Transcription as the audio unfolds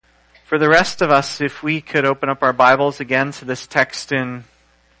For the rest of us, if we could open up our Bibles again to this text in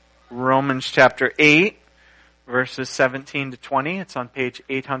Romans chapter 8, verses 17 to 20. It's on page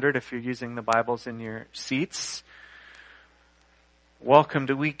 800 if you're using the Bibles in your seats. Welcome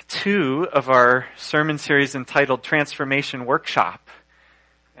to week 2 of our sermon series entitled Transformation Workshop.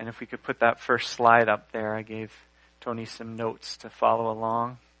 And if we could put that first slide up there, I gave Tony some notes to follow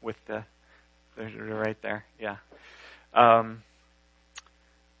along with they're right there, yeah.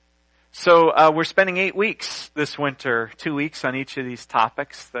 So we're spending 8 weeks this winter, 2 weeks on each of these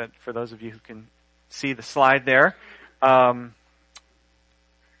topics, that for those of you who can see the slide there. As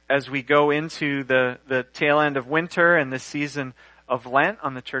we go into the tail end of winter and the season of Lent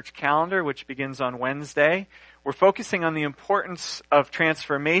on the church calendar, which begins on Wednesday, we're focusing on the importance of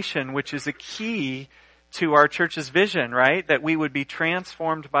transformation, which is a key to our church's vision, right? That we would be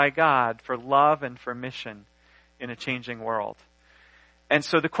transformed by God for love and for mission in a changing world. And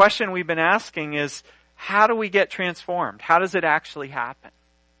so the question we've been asking is, how do we get transformed? How does it actually happen?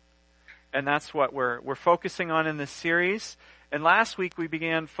 And that's what we're focusing on in this series. And last week we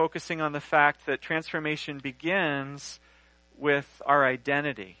began focusing on the fact that transformation begins with our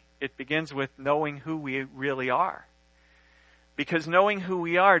identity. It begins with knowing who we really are. Because knowing who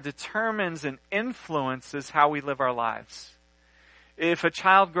we are determines and influences how we live our lives. If a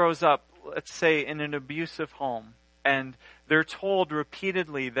child grows up, let's say, in an abusive home, and they're told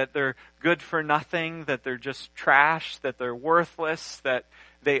repeatedly that they're good for nothing, that they're just trash, that they're worthless, that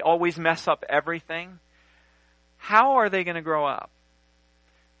they always mess up everything, how are they going to grow up?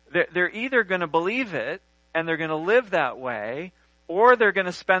 They're either going to believe it, and they're going to live that way, or they're going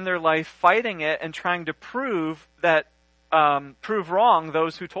to spend their life fighting it and trying to prove wrong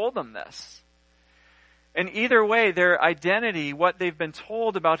those who told them this. And either way, their identity, what they've been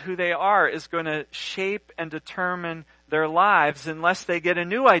told about who they are, is going to shape and determine their lives unless they get a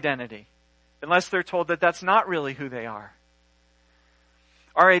new identity. Unless they're told that that's not really who they are.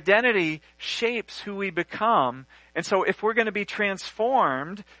 Our identity shapes who we become. And so if we're going to be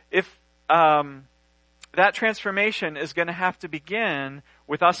transformed, that transformation is going to have to begin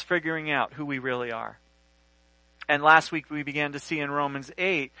with us figuring out who we really are. And last week we began to see in Romans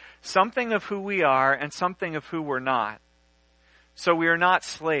 8 something of who we are and something of who we're not. So we are not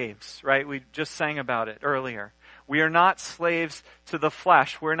slaves, right? We just sang about it earlier. We are not slaves to the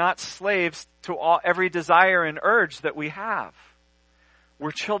flesh. We're not slaves to every desire and urge that we have.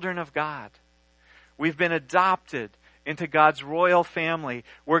 We're children of God. We've been adopted into God's royal family.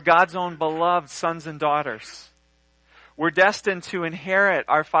 We're God's own beloved sons and daughters. We're destined to inherit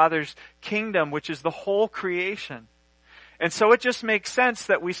our Father's kingdom, which is the whole creation. And so it just makes sense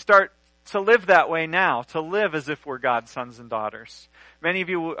that we start to live that way now, to live as if we're God's sons and daughters. Many of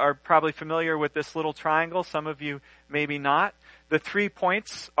you are probably familiar with this little triangle. Some of you maybe not. The 3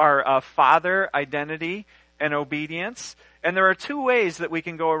 points are Father, identity, and obedience. And there are 2 ways that we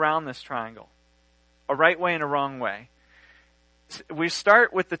can go around this triangle. A right way and a wrong way. We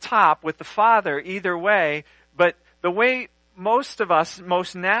start with the top, with the Father, either way, but the way most of us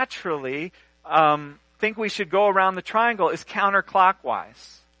most naturally think we should go around the triangle is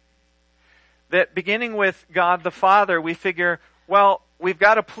counterclockwise. That beginning with God the Father, we figure, well, we've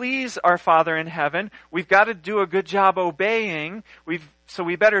got to please our Father in heaven. We've got to do a good job obeying. So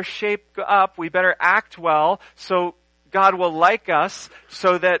we better shape up. We better act well so God will like us,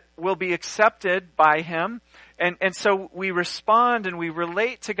 so that we'll be accepted by Him. And so we respond and we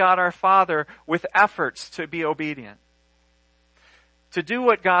relate to God our Father with efforts to be obedient. To do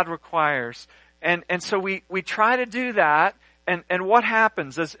what God requires. And so we try to do that. And what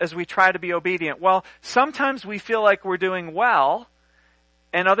happens as we try to be obedient? Well, sometimes we feel like we're doing well,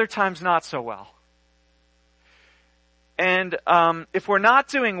 and other times not so well. And if we're not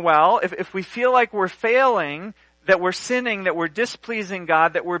doing well, if we feel like we're failing, that we're sinning, that we're displeasing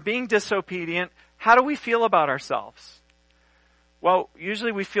God, that we're being disobedient, how do we feel about ourselves? Well,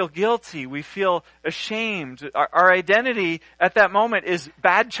 usually we feel guilty. We feel ashamed. Our identity at that moment is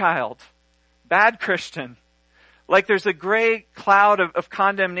bad child, bad Christian. Like there's a gray cloud of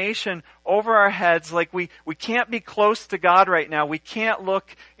condemnation over our heads. Like we can't be close to God right now. We can't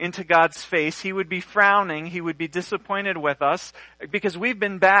look into God's face. He would be frowning. He would be disappointed with us because we've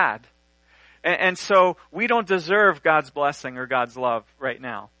been bad. And so we don't deserve God's blessing or God's love right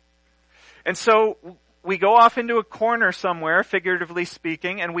now. And so we go off into a corner somewhere, figuratively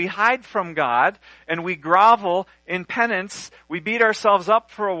speaking, and we hide from God, and we grovel in penance. We beat ourselves up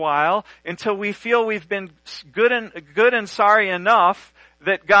for a while until we feel we've been good and sorry enough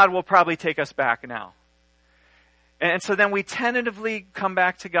that God will probably take us back now. And so then we tentatively come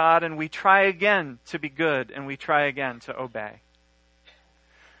back to God, and we try again to be good, and we try again to obey.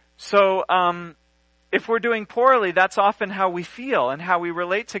 So, if we're doing poorly, that's often how we feel and how we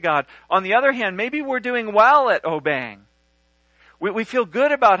relate to God. On the other hand, maybe we're doing well at obeying. We feel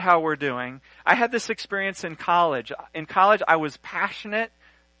good about how we're doing. I had this experience in college. In college, I was passionate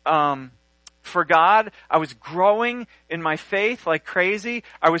for God. I was growing in my faith like crazy.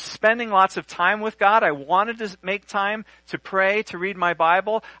 I was spending lots of time with God. I wanted to make time to pray, to read my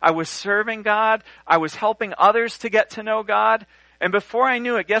Bible. I was serving God. I was helping others to get to know God. And before I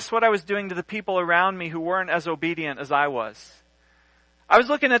knew it, guess what I was doing to the people around me who weren't as obedient as I was? I was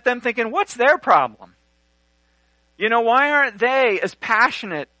looking at them thinking, what's their problem? Why aren't they as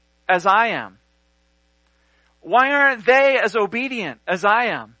passionate as I am? Why aren't they as obedient as I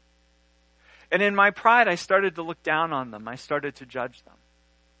am? And in my pride, I started to look down on them. I started to judge them.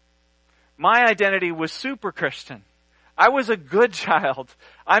 My identity was super Christian. I was a good child.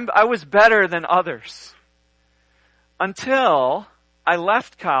 I was better than others. Until I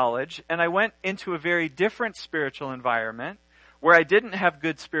left college and I went into a very different spiritual environment where I didn't have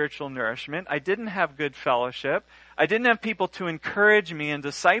good spiritual nourishment. I didn't have good fellowship. I didn't have people to encourage me and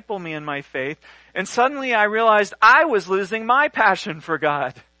disciple me in my faith. And suddenly I realized I was losing my passion for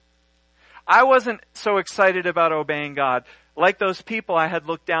God. I wasn't so excited about obeying God like those people I had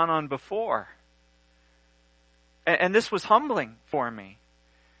looked down on before. And this was humbling for me.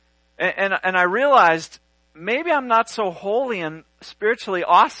 And I realized maybe I'm not so holy and spiritually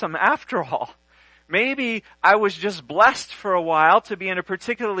awesome after all. Maybe I was just blessed for a while to be in a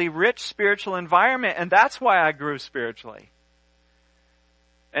particularly rich spiritual environment, and that's why I grew spiritually.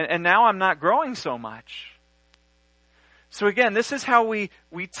 And now I'm not growing so much. So again, this is how we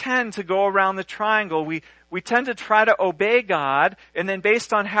tend to go around the triangle. We tend to try to obey God, and then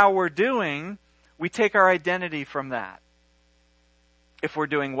based on how we're doing, we take our identity from that. If we're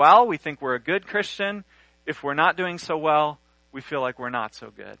doing well, we think we're a good Christian. If we're not doing so well, we feel like we're not so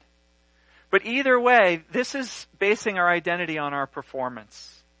good. But either way, this is basing our identity on our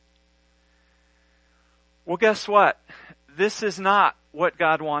performance. Well, guess what? This is not what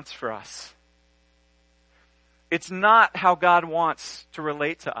God wants for us. It's not how God wants to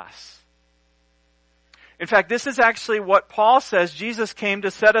relate to us. In fact, this is actually what Paul says Jesus came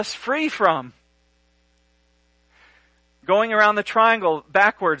to set us free from. Going around the triangle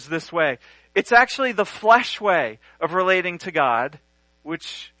backwards this way. It's actually the flesh way of relating to God,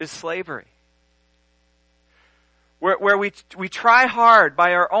 which is slavery. Where we try hard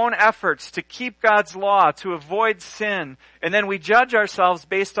by our own efforts to keep God's law, to avoid sin, and then we judge ourselves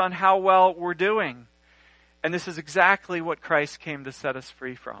based on how well we're doing. And this is exactly what Christ came to set us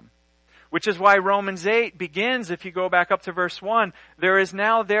free from. Which is why Romans 8 begins, if you go back up to verse 1, there is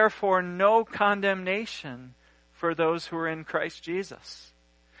now therefore no condemnation for those who are in Christ Jesus.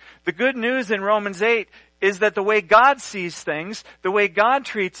 The good news in Romans 8 is that the way God sees things, the way God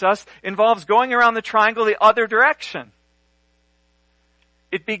treats us, involves going around the triangle the other direction.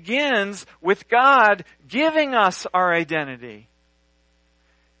 It begins with God giving us our identity.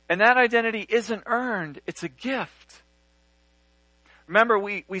 And that identity isn't earned, it's a gift. Remember,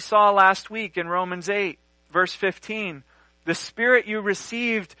 we saw last week in Romans 8, verse 15, the Spirit you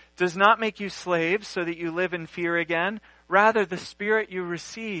received does not make you slaves so that you live in fear again. Rather, the Spirit you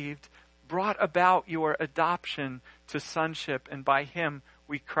received brought about your adoption to sonship, and by Him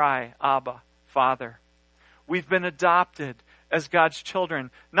we cry, Abba, Father. We've been adopted as God's children,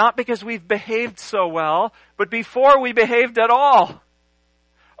 not because we've behaved so well, but before we behaved at all.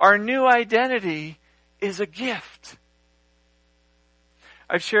 Our new identity is a gift.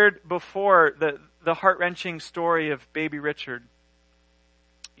 I've shared before the heart-wrenching story of baby Richard.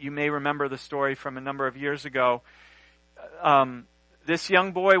 You may remember the story from a number of years ago. This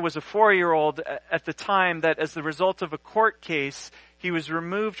young boy was a 4-year-old at the time that, as the result of a court case, he was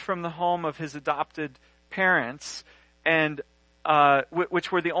removed from the home of his adopted parents, and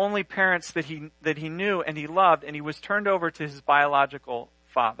which were the only parents that he knew and he loved, and he was turned over to his biological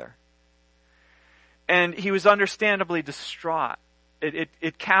father. And he was understandably distraught.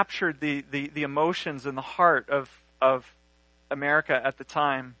 It captured the emotions and the heart of America at the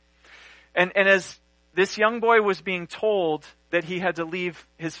time. And as this young boy was being told that he had to leave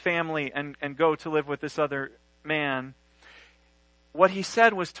his family and go to live with this other man, what he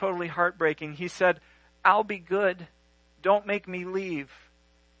said was totally heartbreaking. He said, "I'll be good. Don't make me leave.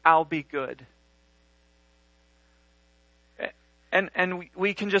 I'll be good." And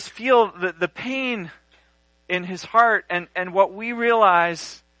we can just feel the pain in his heart, and what we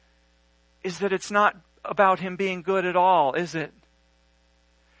realize is that it's not about him being good at all, is it?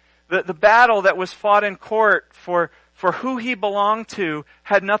 The battle that was fought in court for who he belonged to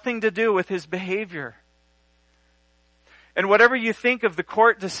had nothing to do with his behavior. And whatever you think of the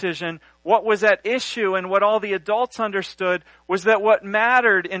court decision, what was at issue and what all the adults understood was that what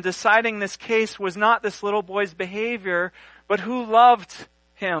mattered in deciding this case was not this little boy's behavior, but who loved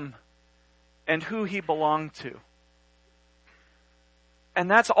him and who he belonged to.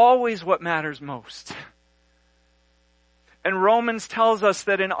 And that's always what matters most. And Romans tells us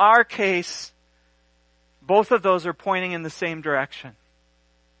that in our case, both of those are pointing in the same direction.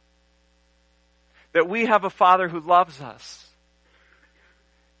 That we have a Father who loves us.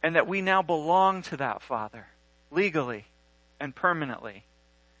 And that we now belong to that Father, legally and permanently.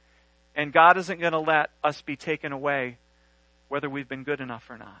 And God isn't going to let us be taken away whether we've been good enough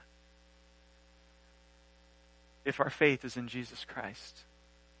or not, if our faith is in Jesus Christ.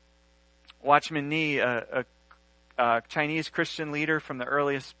 Watchman Nee, a Chinese Christian leader from the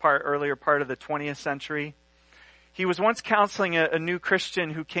earlier part of the 20th century, he was once counseling a new Christian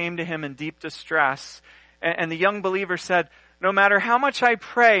who came to him in deep distress. And the young believer said, no matter how much I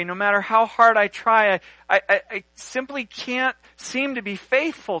pray, no matter how hard I try, I simply can't seem to be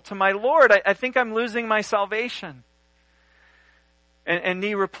faithful to my Lord. I think I'm losing my salvation. And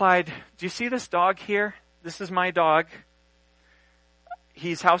Nee replied, do you see this dog here? This is my dog.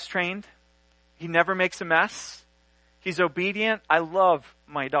 He's house trained. He never makes a mess. He's obedient. I love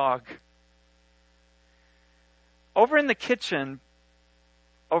my dog. Over in the kitchen,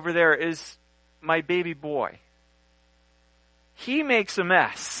 over there is my baby boy. He makes a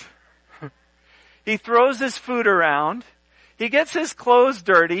mess. He throws his food around. He gets his clothes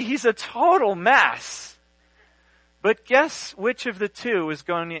dirty. He's a total mess. But guess which of the two is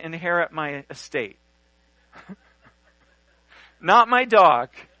going to inherit my estate? Not my dog.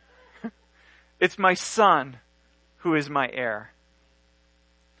 It's my son who is my heir.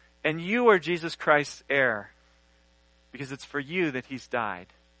 And you are Jesus Christ's heir because it's for you that he's died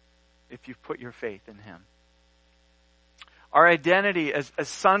if you've put your faith in him. Our identity as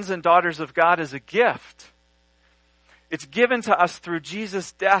sons and daughters of God is a gift. It's given to us through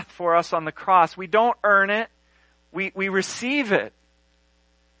Jesus' death for us on the cross. We don't earn it. We receive it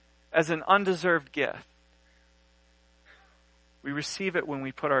as an undeserved gift. We receive it when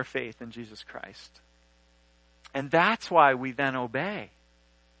we put our faith in Jesus Christ. And that's why we then obey.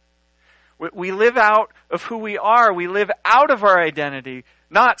 We live out of who we are. We live out of our identity,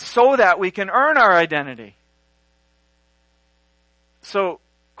 not so that we can earn our identity. So,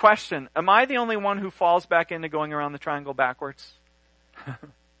 question, am I the only one who falls back into going around the triangle backwards?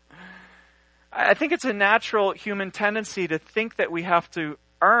 I think it's a natural human tendency to think that we have to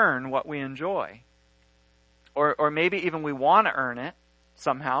earn what we enjoy. Or maybe even we want to earn it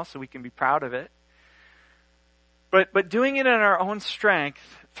somehow so we can be proud of it. But doing it in our own strength,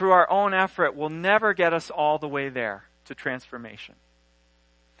 through our own effort, will never get us all the way there to transformation.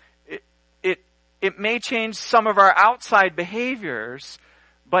 It may change some of our outside behaviors,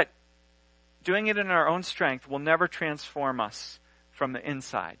 but doing it in our own strength will never transform us from the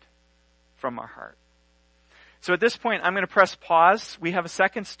inside, from our heart. So at this point, I'm going to press pause. We have a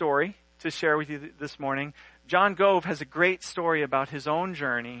second story to share with you this morning. John Gove has a great story about his own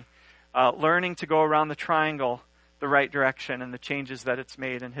journey, learning to go around the triangle the right direction and the changes that it's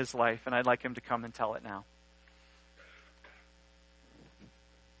made in his life. And I'd like him to come and tell it now.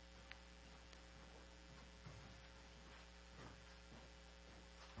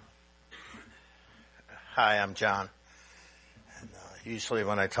 Hi, I'm John. And usually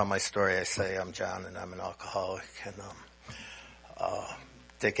when I tell my story, I say I'm John and I'm an alcoholic. And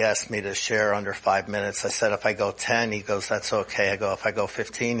Dick asked me to share under 5 minutes. I said, if I go 10, he goes, that's okay. I go, if I go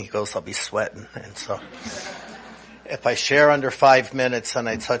 15, he goes, I'll be sweating. And so if I share under 5 minutes and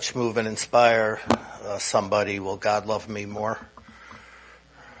I touch, move, and inspire somebody, will God love me more?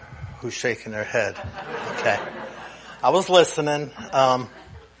 Who's shaking their head? Okay. I was listening.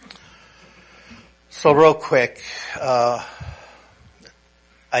 So real quick, I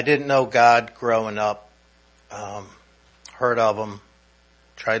didn't know God growing up, heard of him,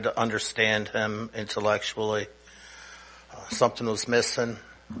 tried to understand him intellectually. Something was missing.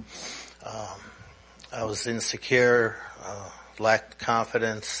 I was insecure, lacked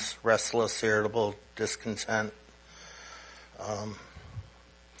confidence, restless, irritable, discontent.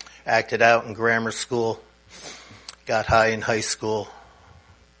 Acted out in grammar school, got high in high school,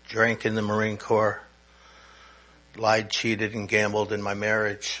 drank in the Marine Corps, lied, cheated, and gambled in my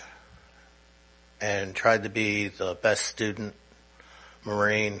marriage, and tried to be the best student,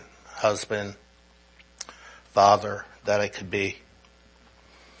 Marine, husband, father that I could be.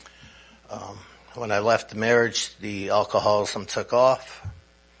 When I left the marriage, the alcoholism took off.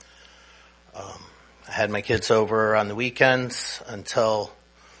 I had my kids over on the weekends until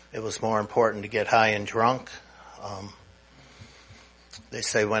it was more important to get high and drunk. They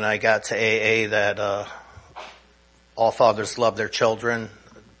say when I got to AA that all fathers love their children.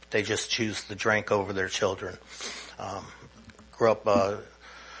 They just choose the drink over their children. Grew up,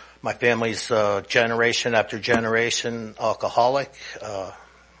 my family's generation after generation alcoholic.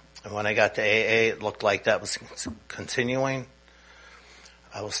 And when I got to AA, it looked like that was continuing.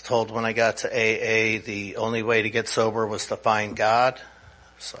 I was told when I got to AA, the only way to get sober was to find God.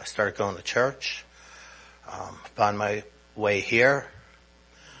 So I started going to church. Found my way here.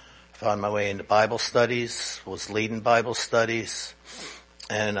 Found my way into Bible studies. Was leading Bible studies.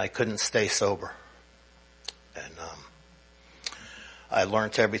 And I couldn't stay sober. And I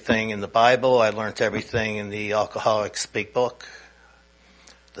learned everything in the Bible. I learned everything in the Alcoholics Big Book.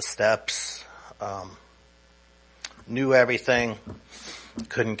 The steps. Knew everything.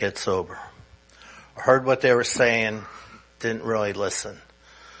 Couldn't get sober. I heard what they were saying. Didn't really listen.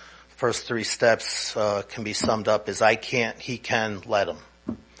 First 3 steps can be summed up as I can't, he can, let him.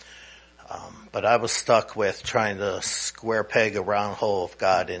 But I was stuck with trying to square peg a round hole of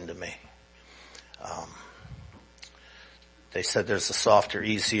God into me. They said there's a softer,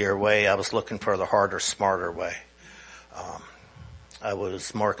 easier way. I was looking for the harder, smarter way. I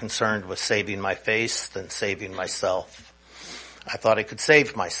was more concerned with saving my face than saving myself. I thought I could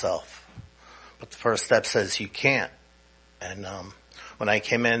save myself. But the first step says you can't. And when I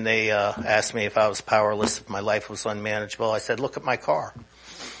came in, they asked me if I was powerless, if my life was unmanageable. I said, look at my car.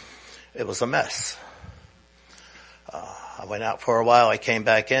 It was a mess. I went out for a while. I came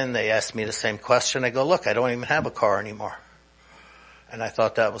back in. They asked me the same question. I go, look, I don't even have a car anymore. And I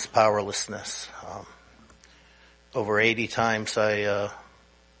thought that was powerlessness. Over 80 times I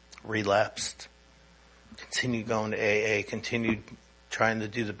relapsed. Continued going to AA. Continued trying to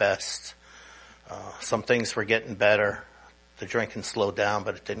do the best. Some things were getting better. The drinking slowed down,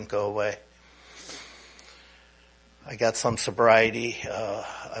 but it didn't go away. I got some sobriety.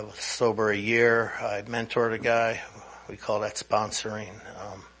 I was sober a year. I mentored a guy. We call that sponsoring.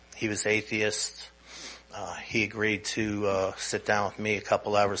 He was atheist. He agreed to sit down with me a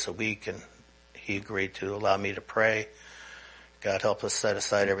couple hours a week, and he agreed to allow me to pray. God help us set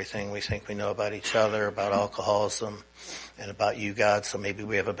aside everything we think we know about each other, about alcoholism, and about you, God, so maybe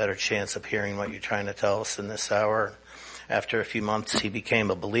we have a better chance of hearing what you're trying to tell us in this hour. After a few months, he became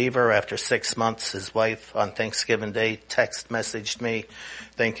a believer. After 6 months, his wife on Thanksgiving Day text messaged me,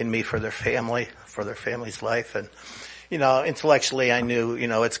 thanking me for their family, for their family's life. And, intellectually I knew,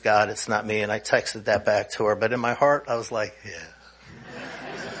 it's God, it's not me. And I texted that back to her. But in my heart, I was like, yeah.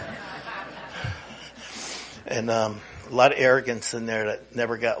 And a lot of arrogance in there that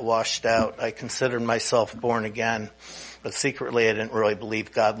never got washed out. I considered myself born again. But secretly, I didn't really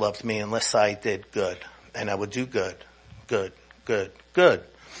believe God loved me unless I did good. And I would do good. Good.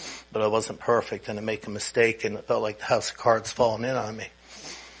 But I wasn't perfect, and I make a mistake, and it felt like the house of cards falling in on me.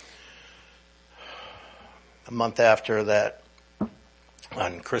 A month after that,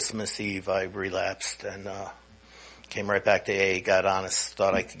 on Christmas Eve, I relapsed and came right back to AA, got honest,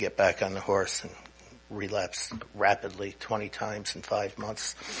 thought I could get back on the horse, and relapsed rapidly 20 times in 5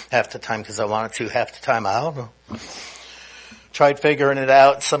 months. Half the time because I wanted to, half the time I don't know. Tried figuring it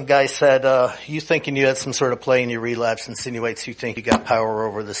out. Some guy said, you thinking you had some sort of play in your relapse insinuates you think you got power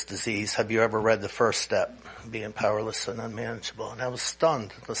over this disease. Have you ever read the first step, being powerless and unmanageable? And I was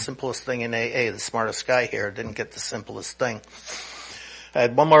stunned. The simplest thing in AA, the smartest guy here, didn't get the simplest thing. I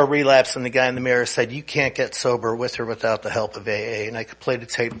had one more relapse, and the guy in the mirror said, you can't get sober with or without the help of AA. And I could play the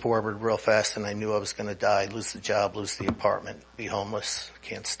tape forward real fast, and I knew I was going to die, lose the job, lose the apartment, be homeless,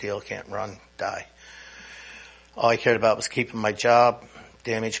 can't steal, can't run, die. All I cared about was keeping my job,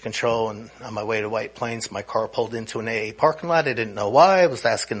 damage control, and on my way to White Plains, my car pulled into an AA parking lot. I didn't know why. I was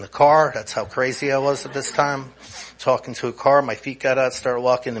asking the car. That's how crazy I was at this time. Talking to a car, my feet got out, started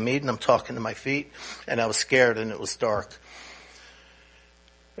walking the meet, and I'm talking to my feet, and I was scared, and it was dark.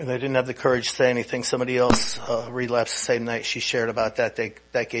 And I didn't have the courage to say anything. Somebody else relapsed the same night. She shared about that.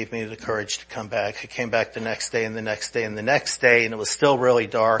 That gave me the courage to come back. I came back the next day, and the next day, and the next day, and it was still really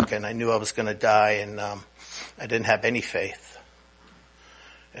dark, and I knew I was going to die, and I didn't have any faith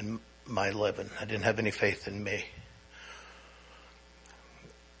in my living. I didn't have any faith in me.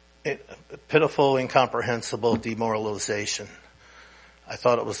 Pitiful, incomprehensible demoralization. I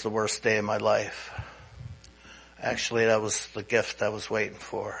thought it was the worst day of my life. Actually, that was the gift I was waiting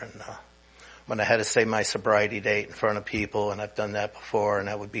for. And when I had to say my sobriety date in front of people, and I've done that before, and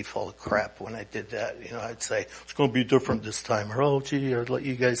I would be full of crap when I did that. I'd say, it's going to be different this time, or, oh, gee, I'd let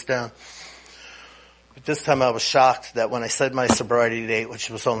you guys down. But this time I was shocked that when I said my sobriety date,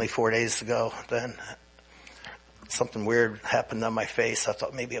 which was only 4 days ago, then something weird happened on my face. I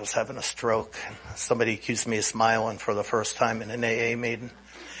thought maybe I was having a stroke. Somebody accused me of smiling for the first time in an AA meeting.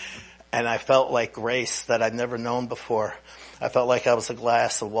 And I felt like grace that I'd never known before. I felt like I was a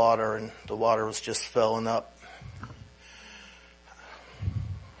glass of water and the water was just filling up.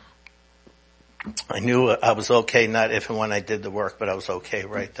 I knew I was okay, not if and when I did the work, but I was okay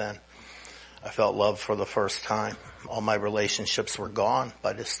right then. I felt love for the first time. All my relationships were gone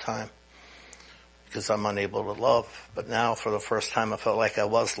by this time because I'm unable to love. But now, for the first time, I felt like I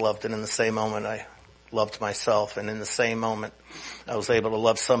was loved, and in the same moment, I loved myself. And in the same moment, I was able to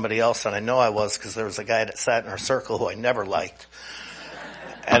love somebody else, and I know I was because there was a guy that sat in our circle who I never liked.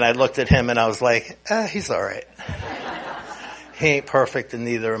 And I looked at him, and I was like, he's all right. He ain't perfect, and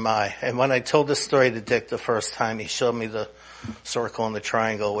neither am I. And when I told this story to Dick the first time, he showed me the circle and the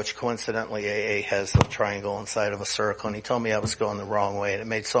triangle, which coincidentally AA has a triangle inside of a circle, and he told me I was going the wrong way, and it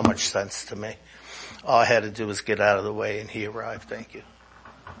made so much sense to me. All I had to do was get out of the way, and he arrived. Thank you.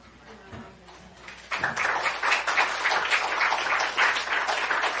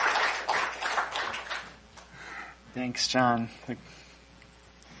 Thanks, John.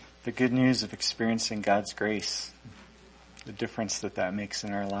 The good news of experiencing God's grace, the difference that makes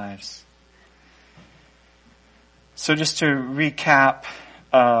in our lives. So just to recap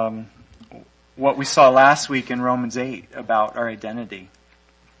what we saw last week in Romans 8 about our identity.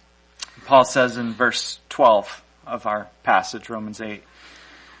 Paul says in verse 12 of our passage, Romans 8,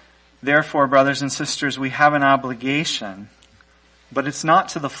 "Therefore, brothers and sisters, we have an obligation, but it's not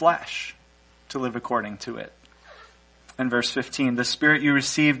to the flesh to live according to it." In verse 15, "The Spirit you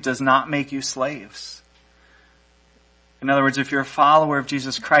received does not make you slaves." In other words, if you're a follower of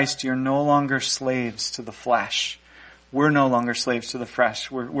Jesus Christ, you're no longer slaves to the flesh. We're no longer slaves to the flesh.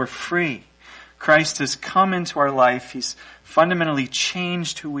 We're free. Christ has come into our life. He's fundamentally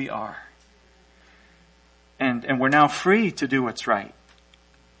changed who we are. And we're now free to do what's right.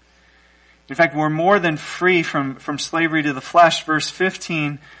 In fact, we're more than free from slavery to the flesh. Verse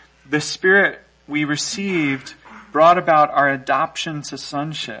 15, "The Spirit we received brought about our adoption to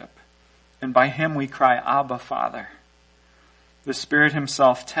sonship, and by Him we cry, Abba, Father." The Spirit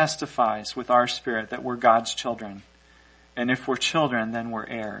Himself testifies with our spirit that we're God's children. And if we're children, then we're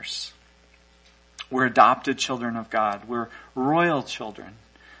heirs. We're adopted children of God. We're royal children.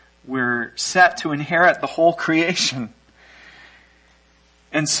 We're set to inherit the whole creation.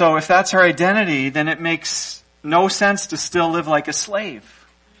 And so if that's our identity, then it makes no sense to still live like a slave.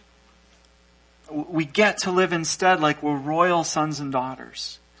 We get to live instead like we're royal sons and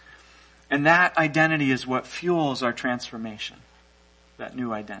daughters. And that identity is what fuels our transformation, that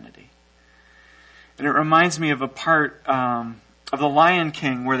new identity. And it reminds me of a part of The Lion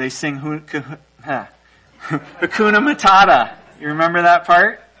King where they sing Hakuna Matata. You remember that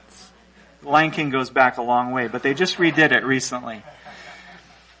part? The Lion King goes back a long way, but they just redid it recently.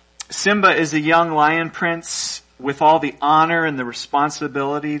 Simba is a young lion prince with all the honor and the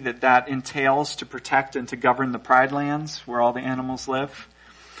responsibility that entails to protect and to govern the Pride Lands where all the animals live.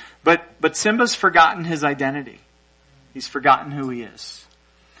 But Simba's forgotten his identity. He's forgotten who he is.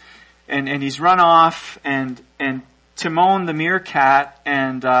 And he's run off, and Timon the meerkat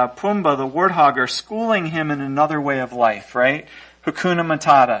and Pumbaa the warthog are schooling him in another way of life, right? Hakuna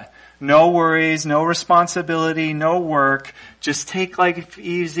Matata. No worries, no responsibility, no work. Just take life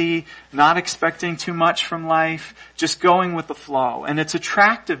easy, not expecting too much from life, just going with the flow. And it's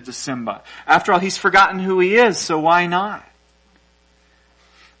attractive to Simba. After all, he's forgotten who he is, so why not?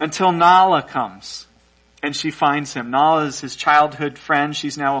 Until Nala comes, and she finds him. Nala is his childhood friend.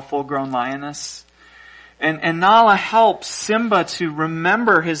 She's now a full-grown lioness. And Nala helps Simba to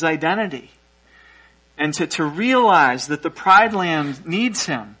remember his identity and to realize that the Pride Land needs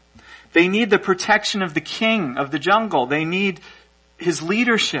him. They need the protection of the king of the jungle. They need his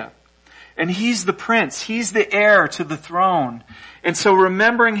leadership. And he's the prince. He's the heir to the throne. And so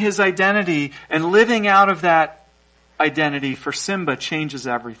remembering his identity and living out of that identity for Simba changes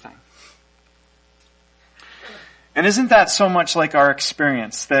everything. And isn't that so much like our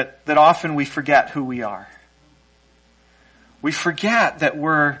experience that often we forget who we are? We forget that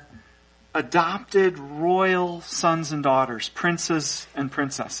we're adopted royal sons and daughters, princes and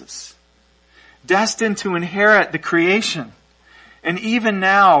princesses, destined to inherit the creation, and even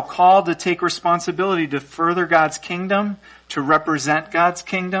now called to take responsibility to further God's kingdom, to represent God's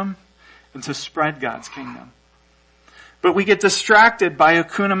kingdom, and to spread God's kingdom. But we get distracted by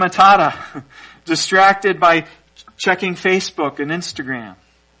Hakuna Matata, distracted by checking Facebook and Instagram,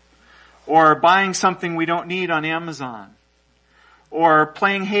 or buying something we don't need on Amazon, or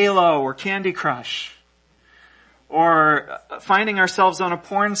playing Halo or Candy Crush, or finding ourselves on a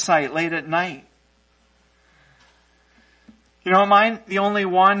porn site late at night. You know, am I the only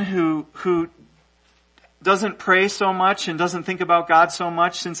one who doesn't pray so much and doesn't think about God so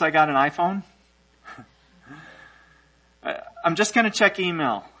much since I got an iPhone? I'm just going to check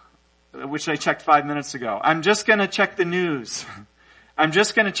email, which I checked 5 minutes ago. I'm just going to check the news. I'm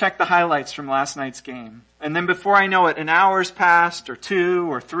just going to check the highlights from last night's game. And then before I know it, an hour's passed, or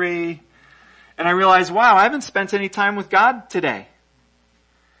 2, or 3, and I realize, wow, I haven't spent any time with God today.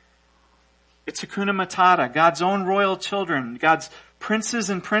 It's Hakuna Matata, God's own royal children, God's princes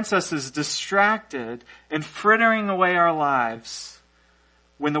and princesses distracted and frittering away our lives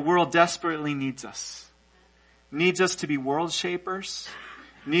when the world desperately needs us. Needs us to be world shapers,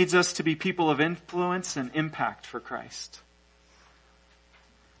 needs us to be people of influence and impact for Christ.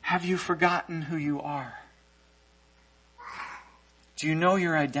 Have you forgotten who you are? Do you know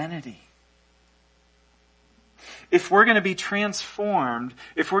your identity? If we're going to be transformed,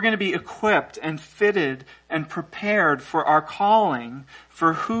 if we're going to be equipped and fitted and prepared for our calling,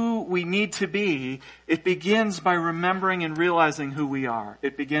 for who we need to be, it begins by remembering and realizing who we are.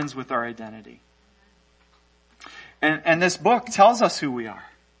 It begins with our identity. And this book tells us who we are.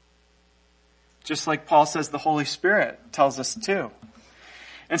 Just like Paul says the Holy Spirit tells us too.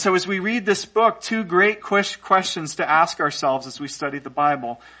 And so as we read this book, 2 great questions to ask ourselves as we study the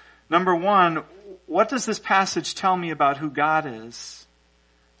Bible. Number 1, what does this passage tell me about who God is?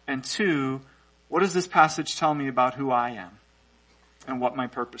 And 2, what does this passage tell me about who I am and what my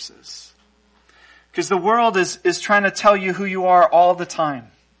purpose is? Because the world is trying to tell you who you are all the time.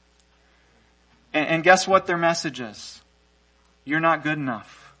 And guess what their message is? You're not good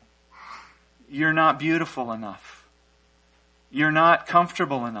enough. You're not beautiful enough. You're not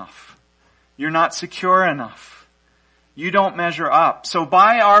comfortable enough. You're not secure enough. You don't measure up. So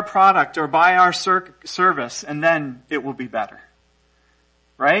buy our product or buy our service and then it will be better.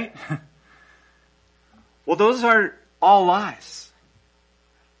 Right? Well, those are all lies.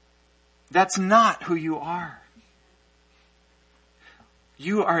 That's not who you are.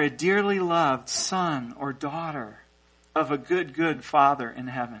 You are a dearly loved son or daughter of a good Father in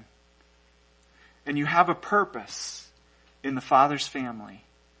heaven. And you have a purpose in the Father's family.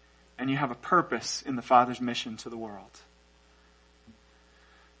 And you have a purpose in the Father's mission to the world.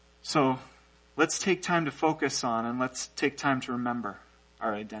 So let's take time to focus on and let's take time to remember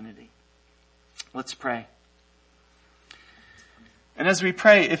our identity. Let's pray. And as we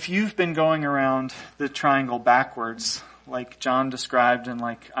pray, if you've been going around the triangle backwards, like John described and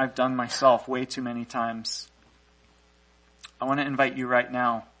like I've done myself way too many times, I want to invite you right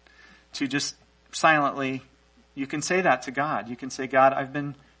now to just silently, you can say that to God. You can say, God, I've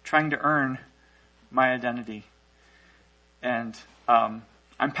been trying to earn my identity. And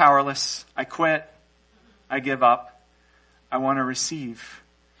I'm powerless. I quit. I give up. I want to receive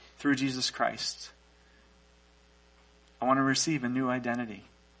through Jesus Christ. I want to receive a new identity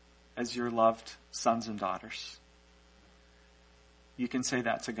as your loved sons and daughters. You can say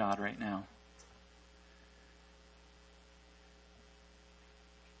that to God right now.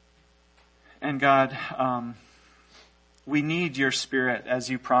 And God, we need your Spirit, as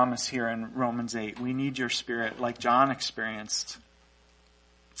you promise here in Romans 8. We need your Spirit like John experienced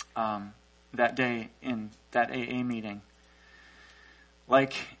that day in that AA meeting.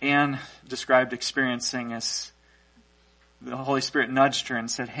 Like Anne described experiencing as the Holy Spirit nudged her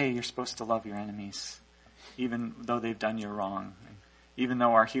and said, hey, you're supposed to love your enemies, even though they've done you wrong, even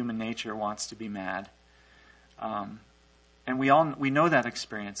though our human nature wants to be mad. And we know that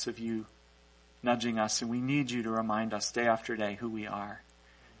experience of you nudging us, and we need you to remind us day after day who we are.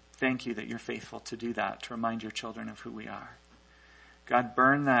 Thank you that you're faithful to do that, to remind your children of who we are. God,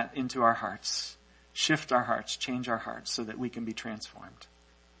 burn that into our hearts. Shift our hearts, change our hearts so that we can be transformed.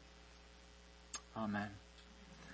 Amen.